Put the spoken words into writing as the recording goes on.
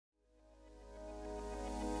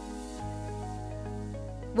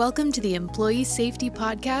Welcome to the Employee Safety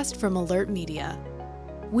Podcast from Alert Media.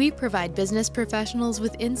 We provide business professionals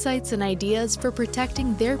with insights and ideas for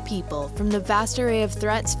protecting their people from the vast array of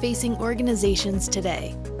threats facing organizations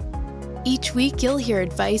today. Each week, you'll hear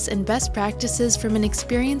advice and best practices from an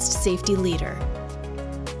experienced safety leader.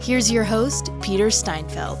 Here's your host, Peter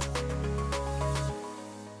Steinfeld.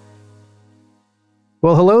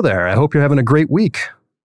 Well, hello there. I hope you're having a great week.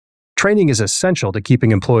 Training is essential to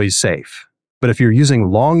keeping employees safe. But if you're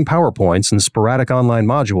using long PowerPoints and sporadic online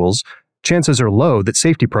modules, chances are low that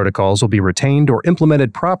safety protocols will be retained or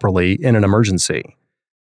implemented properly in an emergency.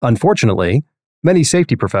 Unfortunately, many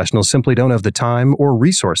safety professionals simply don't have the time or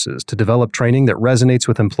resources to develop training that resonates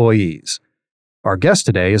with employees. Our guest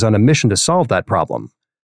today is on a mission to solve that problem.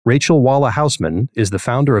 Rachel Walla-Hausman is the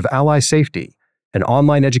founder of Ally Safety, an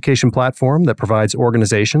online education platform that provides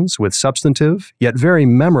organizations with substantive yet very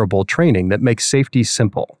memorable training that makes safety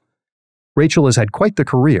simple. Rachel has had quite the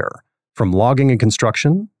career, from logging and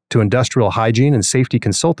construction to industrial hygiene and safety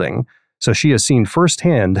consulting, so she has seen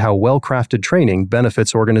firsthand how well-crafted training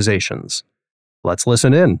benefits organizations. Let's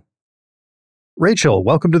listen in. Rachel,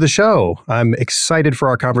 welcome to the show. I'm excited for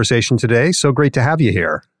our conversation today. So great to have you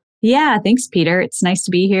here. Yeah, thanks, Peter. It's nice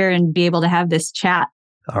to be here and be able to have this chat.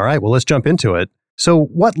 All right, well, let's jump into it. So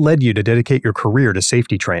what led you to dedicate your career to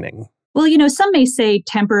safety training? Well, some may say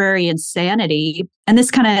temporary insanity, and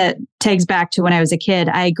this kind of tags back to when I was a kid.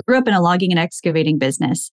 I grew up in a logging and excavating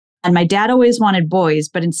business, and my dad always wanted boys,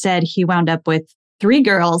 but instead he wound up with 3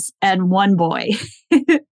 girls and 1 boy.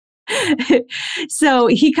 So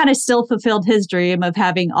he kind of still fulfilled his dream of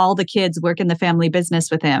having all the kids work in the family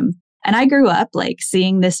business with him. And I grew up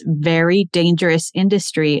seeing this very dangerous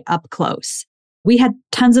industry up close. We had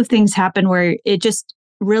tons of things happen where it just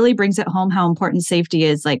really brings it home how important safety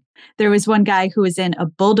is. There was one guy who was in a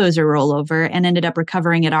bulldozer rollover and ended up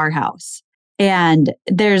recovering at our house. And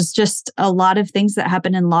there's just a lot of things that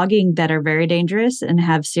happen in logging that are very dangerous and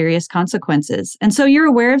have serious consequences. And so you're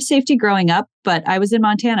aware of safety growing up, but I was in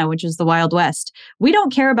Montana, which is the Wild West. We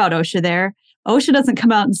don't care about OSHA there. OSHA doesn't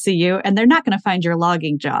come out and see you, and they're not going to find your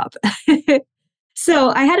logging job.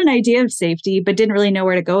 So I had an idea of safety, but didn't really know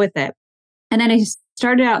where to go with it. And then I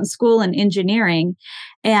started out in school in engineering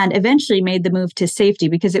and eventually made the move to safety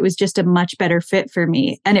because it was just a much better fit for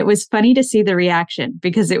me. And it was funny to see the reaction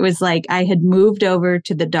because it was like I had moved over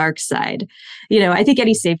to the dark side. I think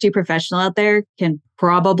any safety professional out there can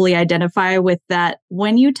probably identify with that.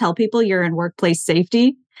 When you tell people you're in workplace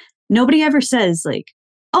safety, nobody ever says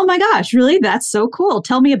oh my gosh, really? That's so cool.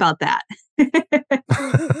 Tell me about that.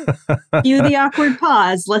 Cue the awkward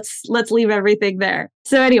pause. Let's leave everything there.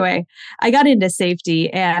 So anyway, I got into safety,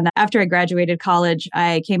 and after I graduated college,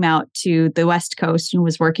 I came out to the West Coast and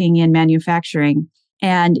was working in manufacturing.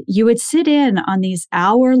 And you would sit in on these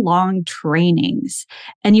hour-long trainings,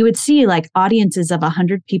 and you would see audiences of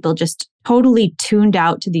 100 people just totally tuned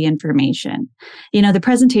out to the information. The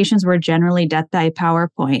presentations were generally death by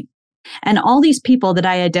PowerPoint. And all these people that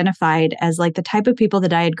I identified as the type of people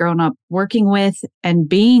that I had grown up working with and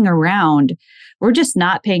being around were just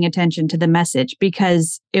not paying attention to the message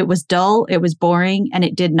because it was dull, it was boring, and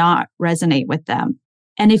it did not resonate with them.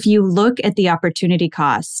 And if you look at the opportunity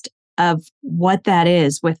cost of what that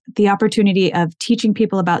is, with the opportunity of teaching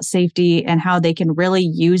people about safety and how they can really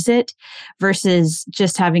use it versus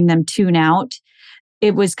just having them tune out,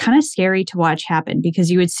 it was kind of scary to watch happen because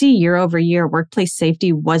you would see year over year, workplace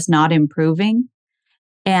safety was not improving.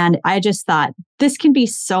 And I just thought, this can be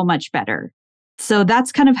so much better. So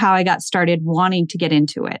that's kind of how I got started wanting to get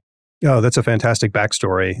into it. Oh, that's a fantastic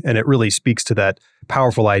backstory. And it really speaks to that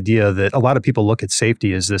powerful idea that a lot of people look at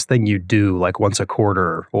safety as this thing you do once a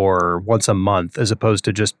quarter or once a month, as opposed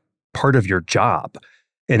to just part of your job.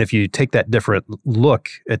 And if you take that different look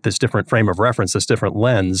at this different frame of reference, this different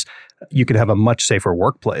lens, you could have a much safer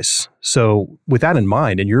workplace. So with that in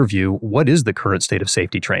mind, in your view, what is the current state of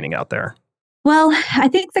safety training out there? Well, I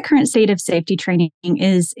think the current state of safety training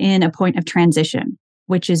is in a point of transition,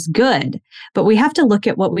 which is good, but we have to look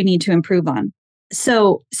at what we need to improve on.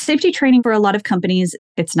 So safety training for a lot of companies,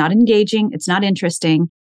 it's not engaging, it's not interesting.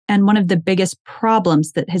 And one of the biggest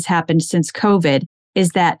problems that has happened since COVID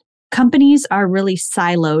is that companies are really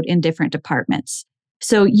siloed in different departments.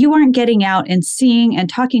 So you aren't getting out and seeing and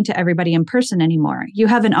talking to everybody in person anymore. You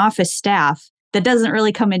have an office staff that doesn't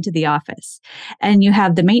really come into the office. And you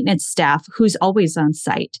have the maintenance staff who's always on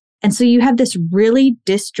site. And so you have this really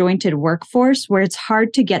disjointed workforce where it's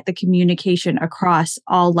hard to get the communication across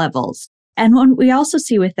all levels. And what we also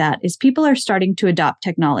see with that is people are starting to adopt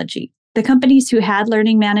technology. The companies who had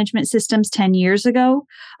learning management systems 10 years ago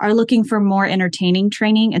are looking for more entertaining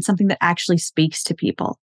training and something that actually speaks to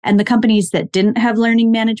people. And the companies that didn't have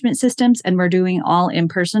learning management systems and were doing all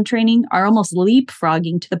in-person training are almost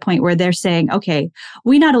leapfrogging to the point where they're saying, okay,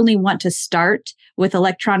 we not only want to start with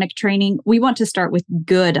electronic training, we want to start with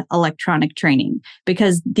good electronic training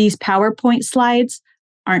because these PowerPoint slides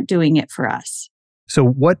aren't doing it for us. So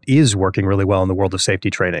what is working really well in the world of safety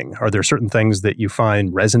training? Are there certain things that you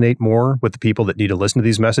find resonate more with the people that need to listen to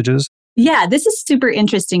these messages? Yeah, this is super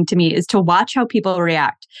interesting to me is to watch how people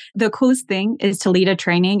react. The coolest thing is to lead a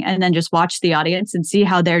training and then just watch the audience and see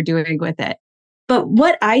how they're doing with it. But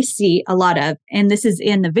what I see a lot of, and this is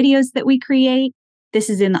in the videos that we create, this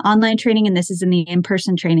is in the online training, and this is in the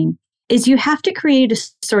in-person training, is you have to create a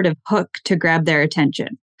sort of hook to grab their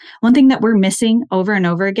attention. One thing that we're missing over and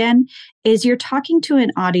over again is you're talking to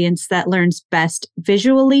an audience that learns best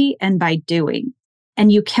visually and by doing.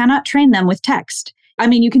 And you cannot train them with text. I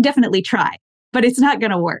mean, you can definitely try, but it's not going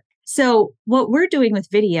to work. So what we're doing with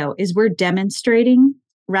video is we're demonstrating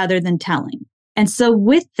rather than telling. And so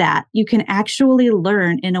with that, you can actually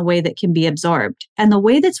learn in a way that can be absorbed. And the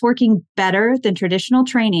way that's working better than traditional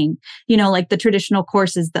training, like the traditional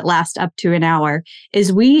courses that last up to an hour,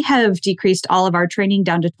 is we have decreased all of our training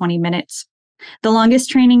down to 20 minutes. The longest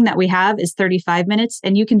training that we have is 35 minutes,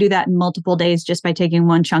 and you can do that in multiple days just by taking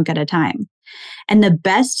one chunk at a time. And the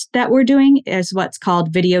best that we're doing is what's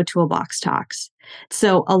called video toolbox talks.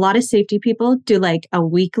 So a lot of safety people do like a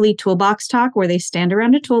weekly toolbox talk where they stand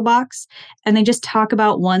around a toolbox and they just talk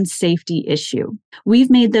about one safety issue. We've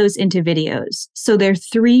made those into videos. So they're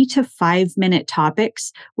 3 to 5 minute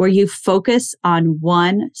topics where you focus on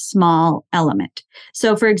one small element.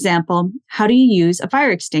 So for example, how do you use a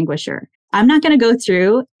fire extinguisher? I'm not going to go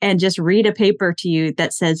through and just read a paper to you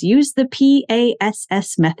that says use the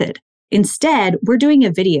PASS method. Instead, we're doing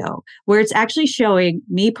a video where it's actually showing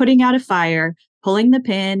me putting out a fire, pulling the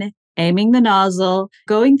pin, aiming the nozzle,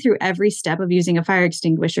 going through every step of using a fire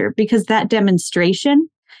extinguisher, because that demonstration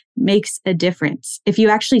makes a difference. If you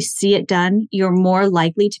actually see it done, you're more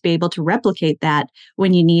likely to be able to replicate that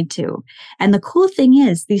when you need to. And the cool thing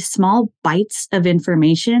is these small bites of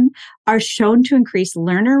information are shown to increase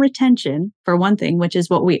learner retention, for one thing, which is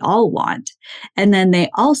what we all want. And then they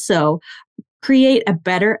also create a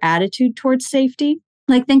better attitude towards safety.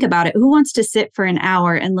 Like, think about it. Who wants to sit for an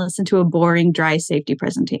hour and listen to a boring, dry safety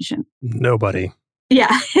presentation? Nobody.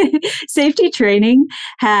 Yeah. Safety training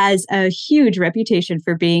has a huge reputation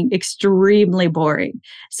for being extremely boring.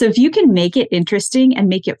 So if you can make it interesting and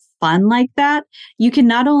make it fun like that, you can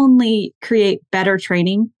not only create better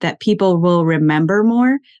training that people will remember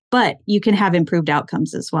more, but you can have improved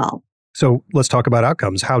outcomes as well. So let's talk about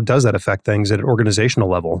outcomes. How does that affect things at an organizational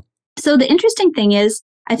level? So the interesting thing is,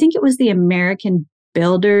 I think it was the American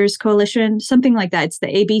Builders Coalition, something like that. It's the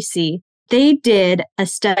ABC. They did a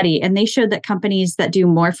study and they showed that companies that do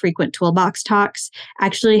more frequent toolbox talks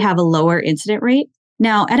actually have a lower incident rate.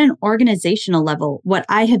 Now, at an organizational level, what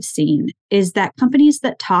I have seen is that companies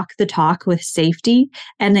that talk the talk with safety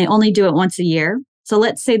and they only do it once a year. So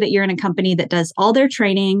let's say that you're in a company that does all their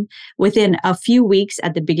training within a few weeks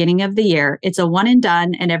at the beginning of the year. It's a one and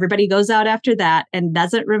done, and everybody goes out after that and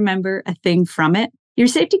doesn't remember a thing from it. Your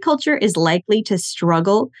safety culture is likely to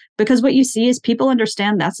struggle because what you see is people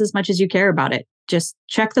understand that's as much as you care about it. Just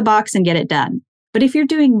check the box and get it done. But if you're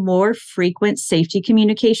doing more frequent safety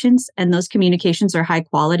communications and those communications are high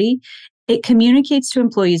quality, it communicates to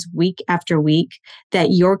employees week after week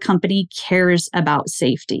that your company cares about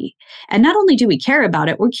safety. And not only do we care about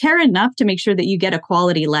it, we care enough to make sure that you get a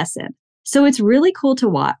quality lesson. So it's really cool to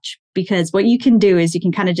watch because what you can do is you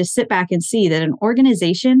can kind of just sit back and see that an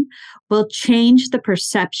organization will change the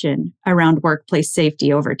perception around workplace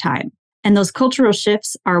safety over time. And those cultural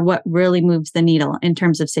shifts are what really moves the needle in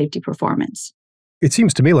terms of safety performance. It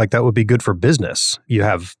seems to me like that would be good for business. You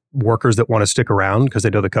have workers that want to stick around because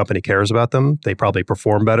they know the company cares about them. They probably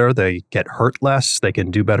perform better. They get hurt less. They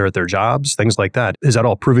can do better at their jobs, things like that. Is that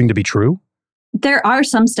all proving to be true? There are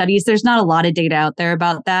some studies. There's not a lot of data out there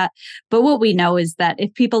about that. But what we know is that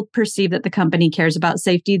if people perceive that the company cares about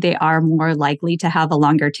safety, they are more likely to have a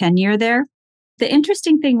longer tenure there. The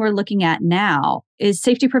interesting thing we're looking at now is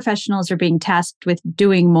safety professionals are being tasked with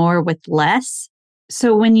doing more with less.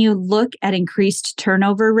 So when you look at increased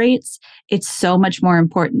turnover rates, it's so much more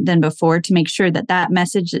important than before to make sure that that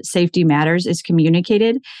message that safety matters is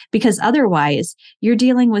communicated, because otherwise you're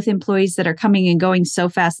dealing with employees that are coming and going so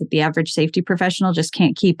fast that the average safety professional just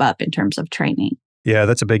can't keep up in terms of training. Yeah,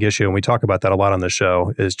 that's a big issue. And we talk about that a lot on the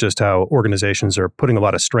show, is just how organizations are putting a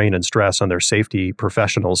lot of strain and stress on their safety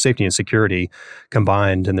professionals, safety and security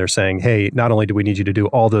combined. And they're saying, hey, not only do we need you to do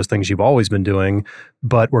all those things you've always been doing,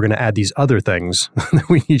 but we're going to add these other things that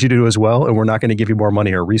we need you to do as well. And we're not going to give you more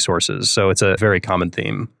money or resources. So it's a very common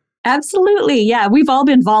theme. Absolutely. Yeah. We've all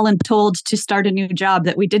been voluntold to start a new job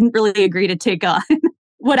that we didn't really agree to take on.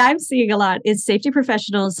 What I'm seeing a lot is safety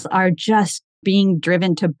professionals are just being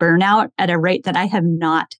driven to burnout at a rate that I have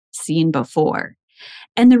not seen before.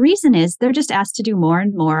 And the reason is they're just asked to do more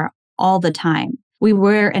and more all the time. We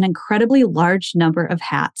wear an incredibly large number of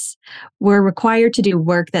hats. We're required to do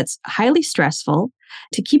work that's highly stressful,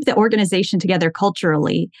 to keep the organization together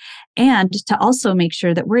culturally, and to also make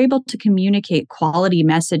sure that we're able to communicate quality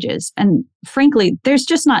messages. And frankly, there's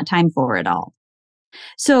just not time for it all.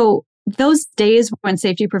 So those days when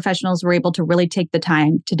safety professionals were able to really take the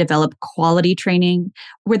time to develop quality training,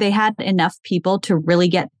 where they had enough people to really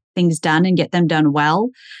get things done and get them done well,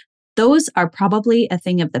 those are probably a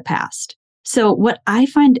thing of the past. So what I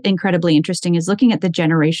find incredibly interesting is looking at the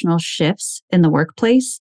generational shifts in the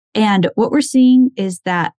workplace. And what we're seeing is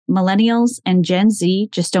that millennials and Gen Z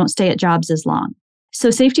just don't stay at jobs as long. So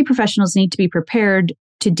safety professionals need to be prepared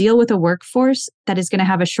to deal with a workforce that is going to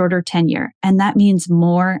have a shorter tenure. And that means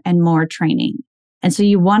more and more training. And so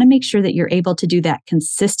you want to make sure that you're able to do that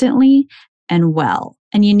consistently and well.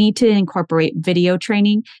 And you need to incorporate video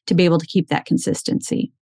training to be able to keep that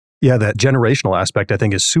consistency. Yeah, that generational aspect I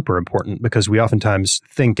think is super important because we oftentimes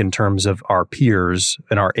think in terms of our peers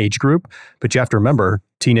in our age group, but you have to remember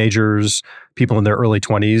teenagers, people in their early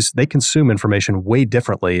 20s, they consume information way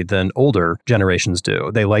differently than older generations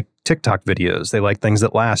do. They like TikTok videos. They like things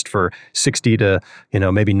that last for 60 to,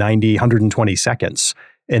 maybe 90, 120 seconds.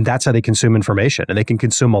 And that's how they consume information. And they can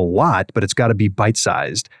consume a lot, but it's got to be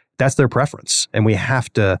bite-sized. That's their preference. And we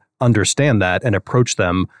have to understand that and approach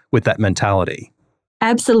them with that mentality.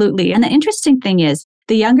 Absolutely. And the interesting thing is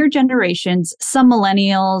the younger generations, some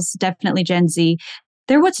millennials, definitely Gen Z,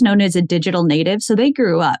 they're what's known as a digital native. So they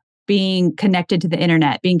grew up being connected to the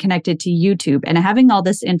internet, being connected to YouTube, and having all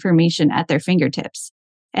this information at their fingertips.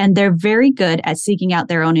 And they're very good at seeking out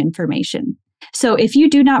their own information. So if you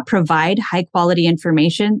do not provide high quality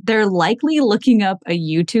information, they're likely looking up a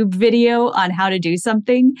YouTube video on how to do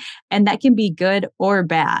something, and that can be good or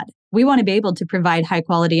bad. We want to be able to provide high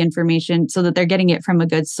quality information so that they're getting it from a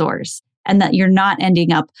good source and that you're not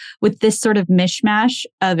ending up with this sort of mishmash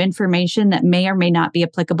of information that may or may not be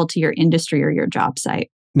applicable to your industry or your job site.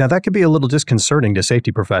 Now, that could be a little disconcerting to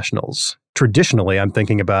safety professionals. Traditionally, I'm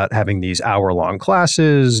thinking about having these hour-long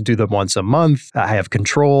classes, do them once a month, I have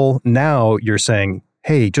control. Now you're saying,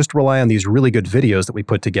 hey, just rely on these really good videos that we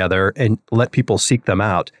put together and let people seek them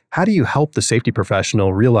out. How do you help the safety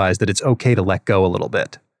professional realize that it's okay to let go a little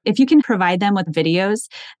bit? If you can provide them with videos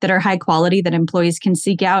that are high quality that employees can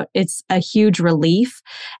seek out, it's a huge relief.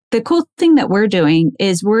 The cool thing that we're doing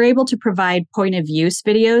is we're able to provide point of use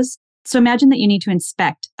videos. So imagine that you need to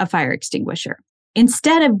inspect a fire extinguisher.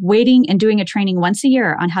 Instead of waiting and doing a training once a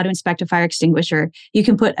year on how to inspect a fire extinguisher, you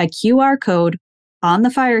can put a QR code on the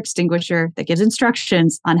fire extinguisher that gives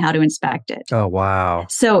instructions on how to inspect it. Oh, wow.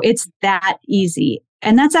 So it's that easy.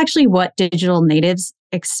 And that's actually what digital natives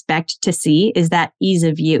expect to see, is that ease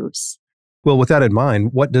of use. Well, with that in mind,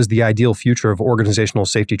 what does the ideal future of organizational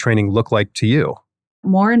safety training look like to you?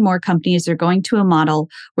 More and more companies are going to a model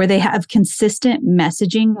where they have consistent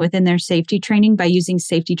messaging within their safety training by using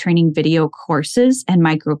safety training video courses and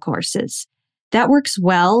micro courses. That works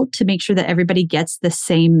well to make sure that everybody gets the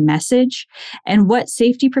same message. And what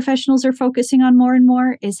safety professionals are focusing on more and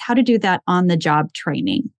more is how to do that on the job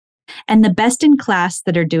training. And the best in class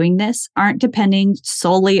that are doing this aren't depending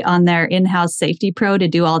solely on their in-house safety pro to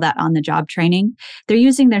do all that on the job training. They're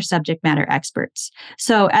using their subject matter experts.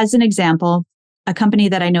 So as an example, a company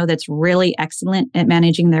that I know that's really excellent at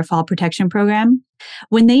managing their fall protection program,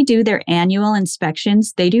 when they do their annual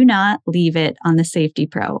inspections, they do not leave it on the safety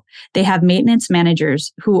pro. They have maintenance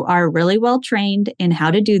managers who are really well trained in how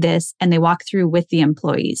to do this, and they walk through with the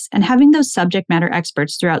employees. And having those subject matter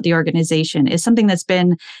experts throughout the organization is something that's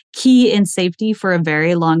been key in safety for a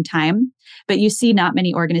very long time, but you see not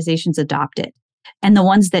many organizations adopt it. And the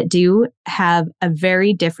ones that do have a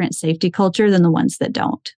very different safety culture than the ones that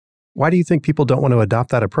don't. Why do you think people don't want to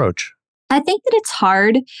adopt that approach? I think that it's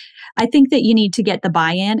hard. I think that you need to get the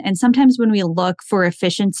buy-in. And sometimes when we look for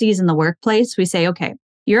efficiencies in the workplace, we say, okay,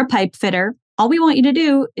 you're a pipe fitter. All we want you to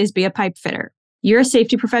do is be a pipe fitter. You're a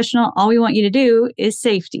safety professional. All we want you to do is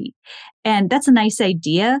safety. And that's a nice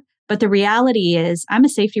idea. But the reality is I'm a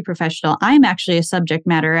safety professional. I'm actually a subject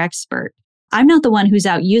matter expert. I'm not the one who's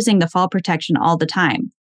out using the fall protection all the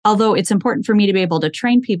time. Although it's important for me to be able to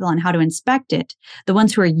train people on how to inspect it, the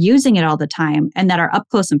ones who are using it all the time and that are up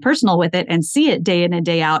close and personal with it and see it day in and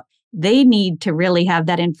day out, they need to really have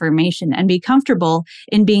that information and be comfortable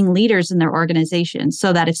in being leaders in their organization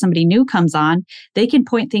so that if somebody new comes on, they can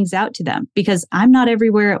point things out to them because I'm not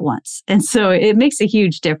everywhere at once. And so it makes a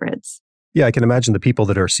huge difference. Yeah, I can imagine the people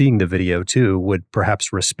that are seeing the video too would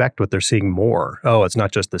perhaps respect what they're seeing more. Oh, it's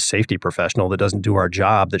not just the safety professional that doesn't do our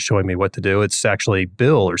job that's showing me what to do. It's actually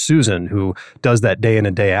Bill or Susan who does that day in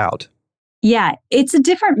and day out. Yeah, it's a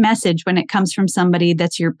different message when it comes from somebody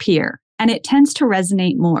that's your peer. And it tends to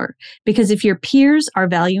resonate more because if your peers are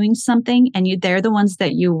valuing something and they're the ones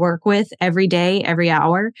that you work with every day, every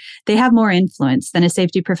hour, they have more influence than a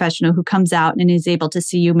safety professional who comes out and is able to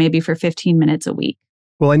see you maybe for 15 minutes a week.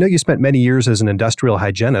 Well, I know you spent many years as an industrial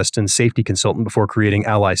hygienist and safety consultant before creating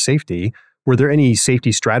Ally Safety. Were there any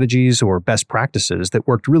safety strategies or best practices that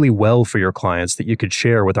worked really well for your clients that you could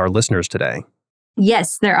share with our listeners today?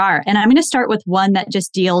 Yes, there are. And I'm going to start with one that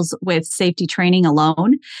just deals with safety training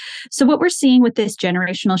alone. So what we're seeing with this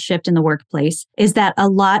generational shift in the workplace is that a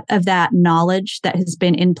lot of that knowledge that has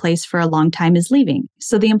been in place for a long time is leaving.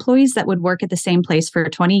 So the employees that would work at the same place for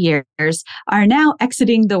 20 years are now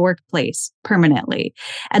exiting the workplace permanently.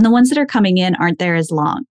 And the ones that are coming in aren't there as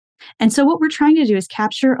long. And so what we're trying to do is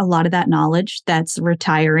capture a lot of that knowledge that's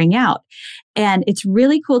retiring out. And it's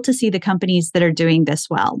really cool to see the companies that are doing this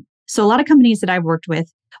well. So a lot of companies that I've worked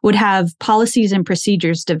with would have policies and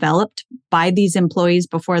procedures developed by these employees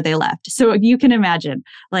before they left. So you can imagine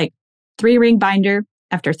like 3-ring binder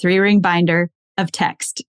after 3-ring binder of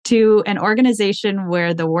text to an organization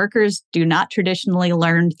where the workers do not traditionally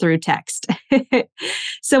learn through text.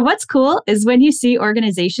 So what's cool is when you see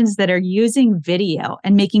organizations that are using video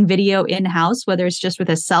and making video in-house, whether it's just with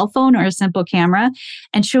a cell phone or a simple camera,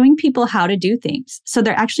 and showing people how to do things. So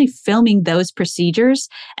they're actually filming those procedures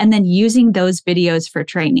and then using those videos for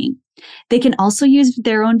training. They can also use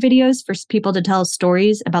their own videos for people to tell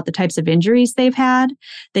stories about the types of injuries they've had.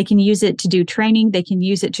 They can use it to do training. They can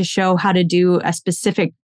use it to show how to do a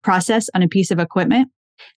specific process on a piece of equipment.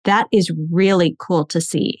 That is really cool to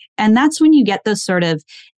see. And that's when you get those sort of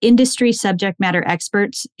industry subject matter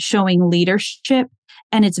experts showing leadership,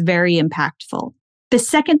 and it's very impactful. The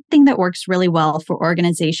second thing that works really well for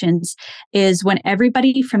organizations is when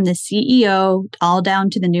everybody from the CEO all down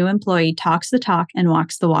to the new employee talks the talk and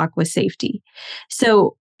walks the walk with safety.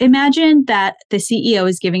 So imagine that the CEO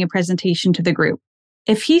is giving a presentation to the group.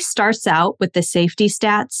 If he starts out with the safety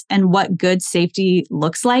stats and what good safety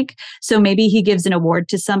looks like, so maybe he gives an award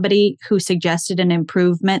to somebody who suggested an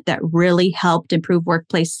improvement that really helped improve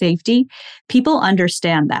workplace safety, people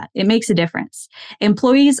understand that. It makes a difference.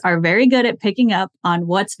 Employees are very good at picking up on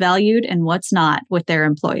what's valued and what's not with their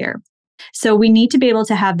employer. So we need to be able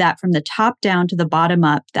to have that from the top down to the bottom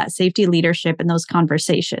up, that safety leadership in those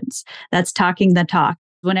conversations. That's talking the talk.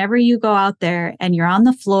 Whenever you go out there and you're on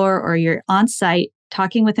the floor or you're on site,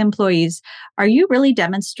 talking with employees, are you really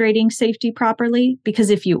demonstrating safety properly? Because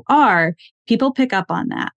if you are, people pick up on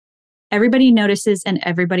that. Everybody notices and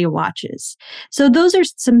everybody watches. So those are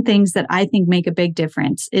some things that I think make a big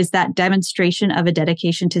difference, is that demonstration of a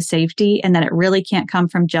dedication to safety and that it really can't come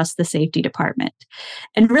from just the safety department.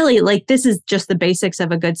 And really, like, this is just the basics of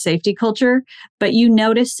a good safety culture, but you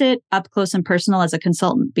notice it up close and personal as a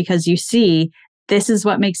consultant because you see this is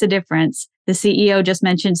what makes a difference. The CEO just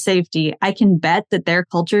mentioned safety. I can bet that their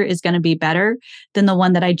culture is going to be better than the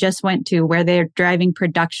one that I just went to, where they're driving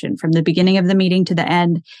production from the beginning of the meeting to the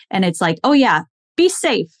end. And it's like, oh yeah, be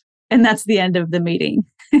safe. And that's the end of the meeting.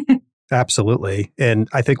 Absolutely. And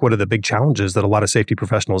I think one of the big challenges that a lot of safety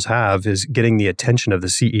professionals have is getting the attention of the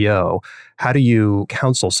CEO. How do you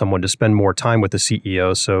counsel someone to spend more time with the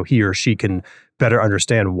CEO so he or she can better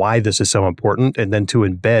understand why this is so important and then to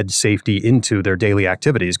embed safety into their daily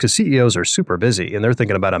activities? Because CEOs are super busy and they're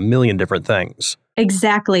thinking about a million different things.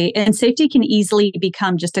 Exactly. And safety can easily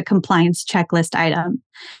become just a compliance checklist item.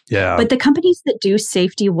 Yeah. But the companies that do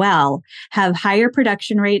safety well have higher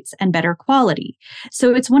production rates and better quality.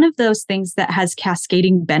 So it's one of those things that has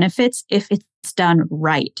cascading benefits if it's done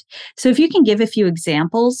right. So if you can give a few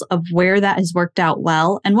examples of where that has worked out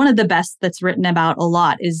well, and one of the best that's written about a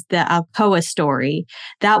lot is the Alcoa story.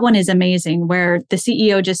 That one is amazing, where the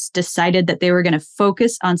CEO just decided that they were going to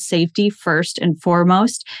focus on safety first and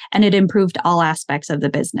foremost, and it improved all aspects of the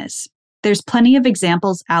business. There's plenty of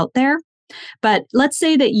examples out there. But let's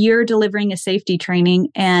say that you're delivering a safety training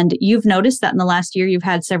and you've noticed that in the last year you've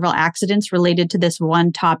had several accidents related to this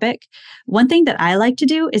one topic. One thing that I like to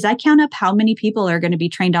do is I count up how many people are going to be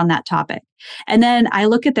trained on that topic. And then I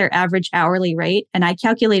look at their average hourly rate and I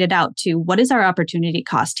calculate it out to what is our opportunity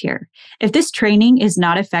cost here? If this training is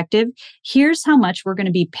not effective, here's how much we're going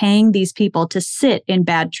to be paying these people to sit in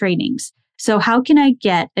bad trainings. So how can I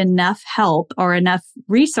get enough help or enough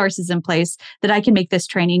resources in place that I can make this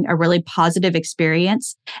training a really positive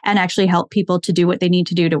experience and actually help people to do what they need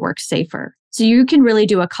to do to work safer? So you can really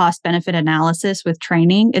do a cost benefit analysis with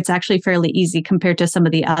training. It's actually fairly easy compared to some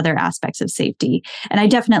of the other aspects of safety. And I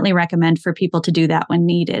definitely recommend for people to do that when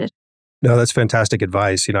needed. No, that's fantastic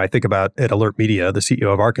advice. I think about at Alert Media, the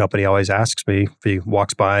CEO of our company always asks me if he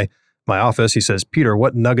walks by my office, he says, Peter,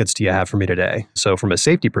 what nuggets do you have for me today? So from a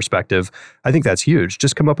safety perspective, I think that's huge.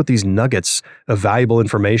 Just come up with these nuggets of valuable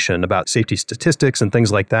information about safety statistics and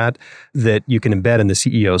things like that you can embed in the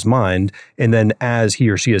CEO's mind. And then as he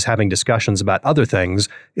or she is having discussions about other things,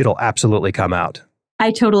 it'll absolutely come out. I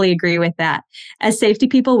totally agree with that. As safety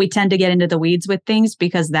people, we tend to get into the weeds with things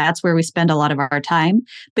because that's where we spend a lot of our time.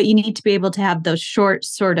 But you need to be able to have those short,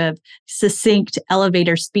 sort of succinct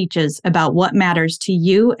elevator speeches about what matters to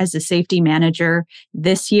you as a safety manager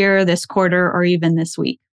this year, this quarter, or even this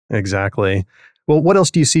week. Exactly. Well, what else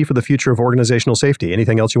do you see for the future of organizational safety?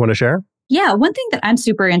 Anything else you want to share? Yeah, one thing that I'm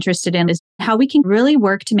super interested in is how we can really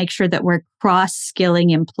work to make sure that we're cross-skilling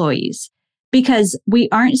employees. Because we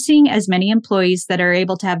aren't seeing as many employees that are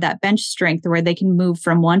able to have that bench strength where they can move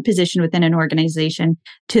from one position within an organization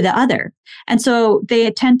to the other. And so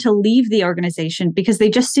they tend to leave the organization because they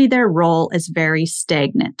just see their role as very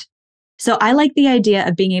stagnant. So I like the idea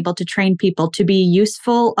of being able to train people to be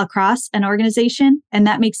useful across an organization, and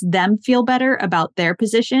that makes them feel better about their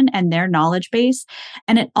position and their knowledge base.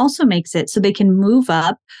 And it also makes it so they can move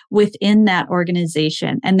up within that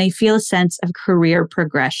organization and they feel a sense of career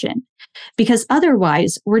progression. Because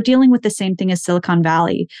otherwise, we're dealing with the same thing as Silicon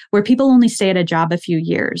Valley, where people only stay at a job a few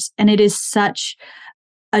years. And it is such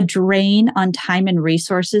a drain on time and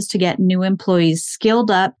resources to get new employees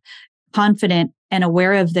skilled up, confident, and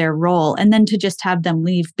aware of their role, and then to just have them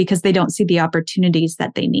leave because they don't see the opportunities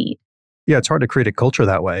that they need. Yeah, it's hard to create a culture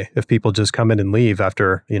that way. If people just come in and leave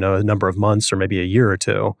after, a number of months or maybe a year or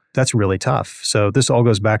two, that's really tough. So this all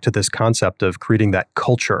goes back to this concept of creating that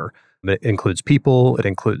culture. It includes people, it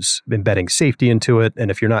includes embedding safety into it. And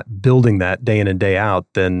if you're not building that day in and day out,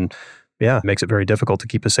 then it makes it very difficult to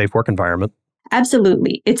keep a safe work environment.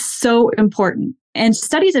 Absolutely. It's so important. And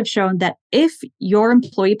studies have shown that if your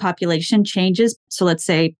employee population changes, so let's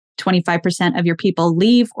say 25% of your people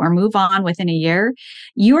leave or move on within a year,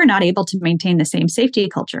 you are not able to maintain the same safety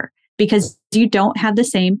culture because you don't have the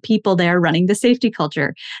same people there running the safety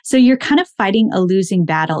culture. So you're kind of fighting a losing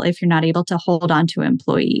battle if you're not able to hold on to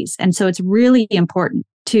employees. And so it's really important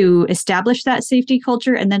to establish that safety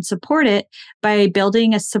culture and then support it by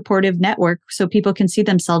building a supportive network so people can see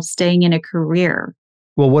themselves staying in a career.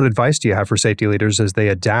 Well, what advice do you have for safety leaders as they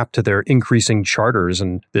adapt to their increasing charters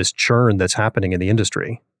and this churn that's happening in the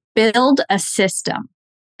industry? Build a system.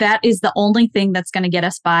 That is the only thing that's going to get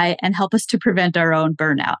us by and help us to prevent our own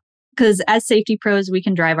burnout. Because as safety pros, we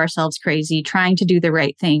can drive ourselves crazy trying to do the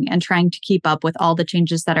right thing and trying to keep up with all the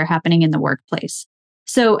changes that are happening in the workplace.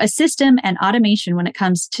 So a system and automation when it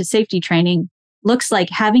comes to safety training looks like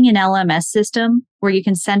having an LMS system where you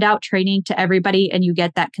can send out training to everybody and you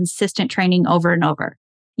get that consistent training over and over.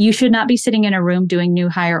 You should not be sitting in a room doing new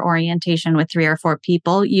hire orientation with 3 or 4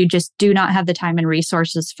 people. You just do not have the time and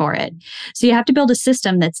resources for it. So you have to build a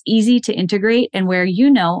system that's easy to integrate and where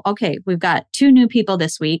okay, we've got 2 new people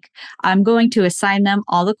this week. I'm going to assign them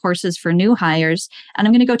all the courses for new hires, and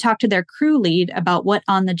I'm going to go talk to their crew lead about what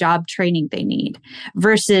on-the-job training they need.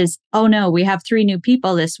 Versus, oh no, we have 3 new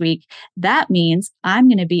people this week. That means I'm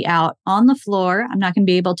going to be out on the floor. I'm not going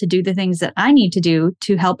to be able to do the things that I need to do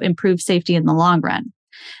to help improve safety in the long run.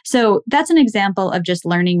 So that's an example of just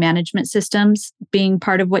learning management systems being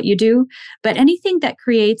part of what you do. But anything that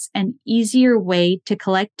creates an easier way to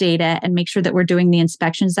collect data and make sure that we're doing the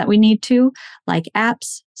inspections that we need to, like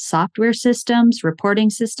apps, software systems,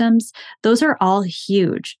 reporting systems, those are all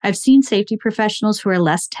huge. I've seen safety professionals who are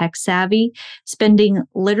less tech savvy spending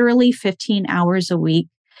literally 15 hours a week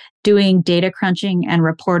doing data crunching and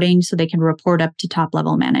reporting so they can report up to top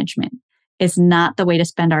level management. It's not the way to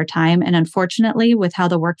spend our time. And unfortunately, with how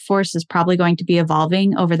the workforce is probably going to be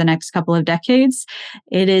evolving over the next couple of decades,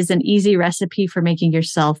 it is an easy recipe for making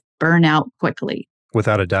yourself burn out quickly.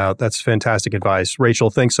 Without a doubt. That's fantastic advice. Rachel,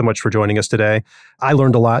 thanks so much for joining us today. I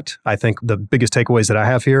learned a lot. I think the biggest takeaways that I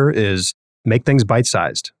have here is make things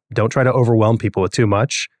bite-sized. Don't try to overwhelm people with too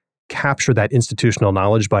much. capture that institutional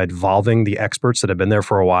knowledge by involving the experts that have been there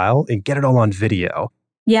for a while and get it all on video.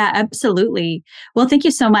 Yeah, absolutely. Well, thank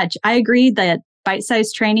you so much. I agree that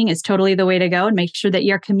bite-sized training is totally the way to go, and make sure that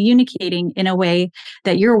you're communicating in a way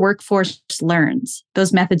that your workforce learns.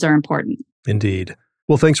 Those methods are important. Indeed.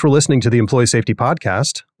 Well, thanks for listening to the Employee Safety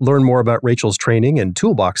Podcast. Learn more about Rachel's training and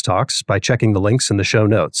toolbox talks by checking the links in the show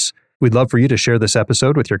notes. We'd love for you to share this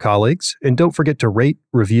episode with your colleagues, and don't forget to rate,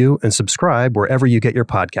 review, and subscribe wherever you get your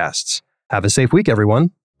podcasts. Have a safe week, everyone.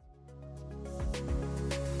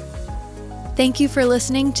 Thank you for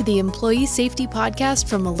listening to the Employee Safety Podcast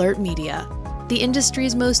from Alert Media, the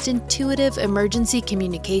industry's most intuitive emergency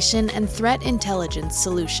communication and threat intelligence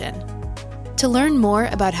solution. To learn more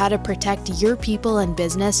about how to protect your people and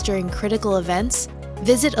business during critical events,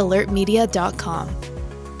 visit alertmedia.com.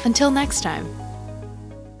 Until next time.